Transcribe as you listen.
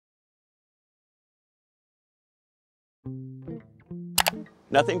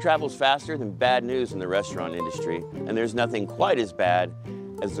Nothing travels faster than bad news in the restaurant industry, and there's nothing quite as bad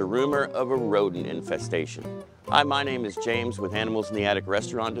as the rumor of a rodent infestation. Hi, my name is James with Animals in the Attic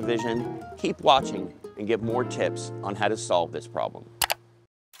Restaurant Division. Keep watching and get more tips on how to solve this problem.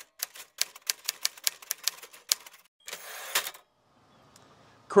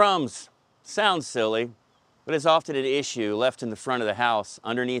 Crumbs. Sounds silly, but it's often an issue left in the front of the house,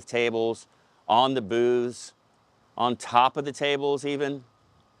 underneath tables, on the booths, on top of the tables even.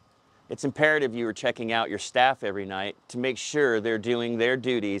 It's imperative you are checking out your staff every night to make sure they're doing their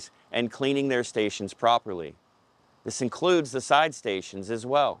duties and cleaning their stations properly. This includes the side stations as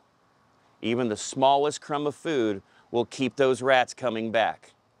well. Even the smallest crumb of food will keep those rats coming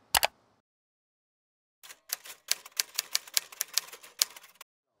back.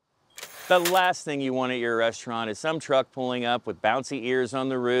 The last thing you want at your restaurant is some truck pulling up with bouncy ears on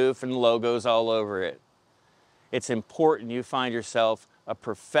the roof and logos all over it. It's important you find yourself a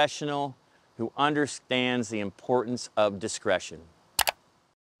professional who understands the importance of discretion.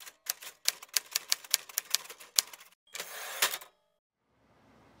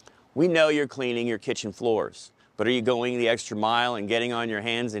 We know you're cleaning your kitchen floors, but are you going the extra mile and getting on your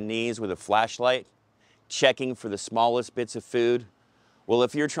hands and knees with a flashlight, checking for the smallest bits of food? Well,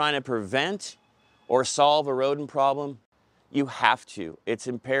 if you're trying to prevent or solve a rodent problem, you have to. It's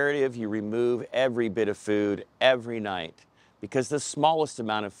imperative you remove every bit of food every night, because the smallest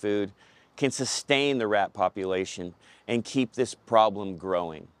amount of food can sustain the rat population and keep this problem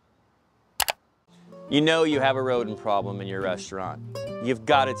growing. You know you have a rodent problem in your restaurant. You've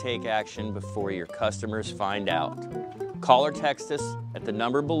got to take action before your customers find out. Call or text us at the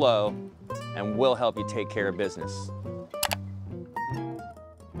number below, and we'll help you take care of business.